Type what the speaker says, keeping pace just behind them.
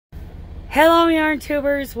Hello yarn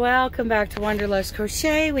tubers, welcome back to Wanderlust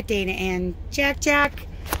Crochet with Dana and Jack.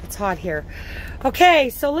 It's hot here. Okay,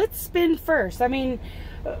 so let's spin first. I mean,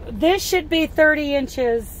 this should be 30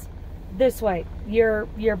 inches this way. Your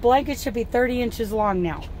blanket should be 30 inches long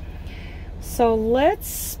now. So let's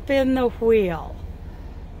spin the wheel.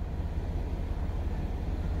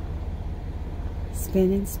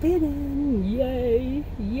 Spinning, spinning, yay,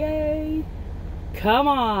 yay. Come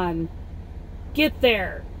on, get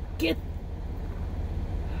there, get.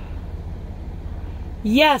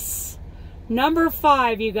 Yes, number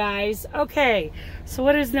 5, you guys. Okay, so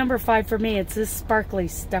what is number 5 for me? It's this sparkly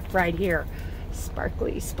stuff right here.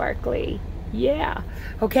 Sparkly, sparkly, yeah.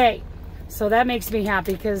 Okay, so that makes me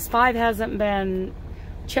happy because 5 hasn't been,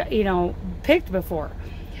 you know, picked before.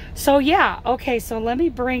 So yeah, okay, so let me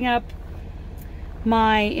bring up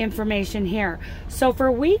my information here. So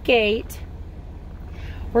for week 8,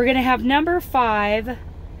 we're gonna have number 5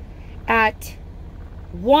 at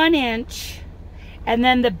 1 inch, and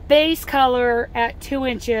then the base color at 2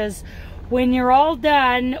 inches. When you're all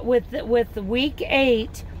done with week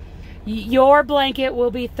 8, your blanket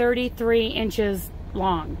will be 33 inches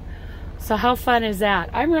long. So how fun is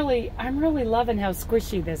that? I'm really loving how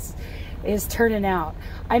squishy this is turning out.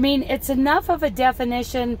 I mean, it's enough of a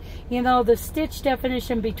definition, you know, the stitch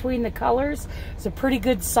definition between the colors is a pretty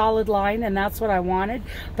good solid line, and that's what I wanted,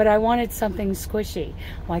 but I wanted something squishy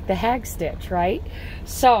like the hag stitch, right?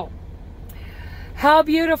 So how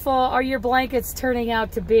beautiful are your blankets turning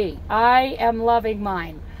out to be? I am loving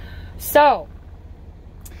mine. So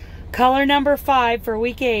color number 5 for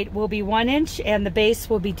week 8 will be 1 inch and the base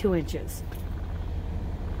will be 2 inches.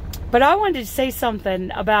 But I wanted to say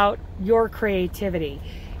something about your creativity.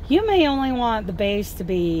 You may only want the base to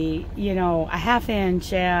be, you know, a 1/2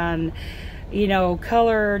 inch, and, you know,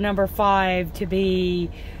 color number 5 to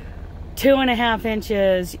be 2.5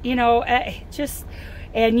 inches, you know, just,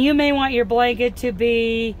 and you may want your blanket to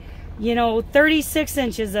be, you know, 36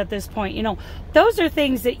 inches at this point. You know, those are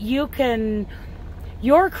things that you can,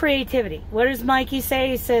 your creativity. What does Mikey say?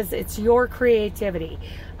 He says it's your creativity.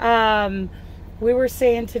 We were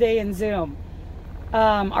saying today in Zoom,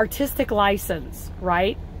 artistic license,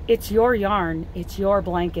 right? It's your yarn, it's your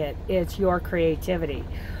blanket, it's your creativity.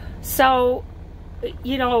 So,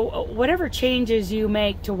 you know, whatever changes you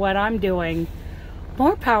make to what I'm doing,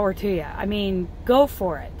 more power to you. I mean, go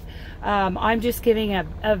for it. I'm just giving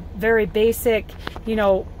a very basic, you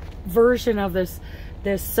know, version of this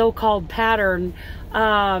so-called pattern,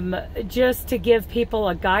 just to give people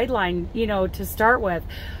a guideline, you know, to start with.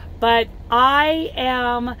 But I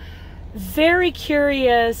am very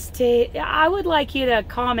curious I would like you to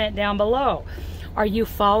comment down below. Are you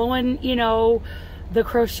following, you know, the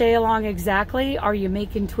crochet along exactly? Are you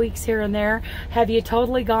making tweaks here and there? Have you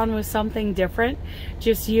totally gone with something different,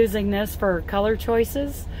 just using this for color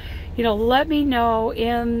choices? You know, let me know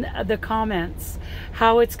in the comments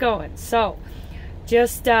how it's going. So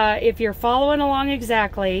just if you're following along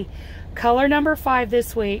exactly, color number 5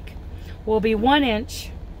 this week will be 1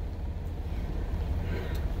 inch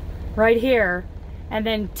right here, and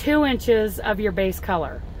then 2 inches of your base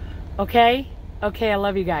color. Okay? Okay, I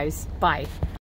love you guys. Bye.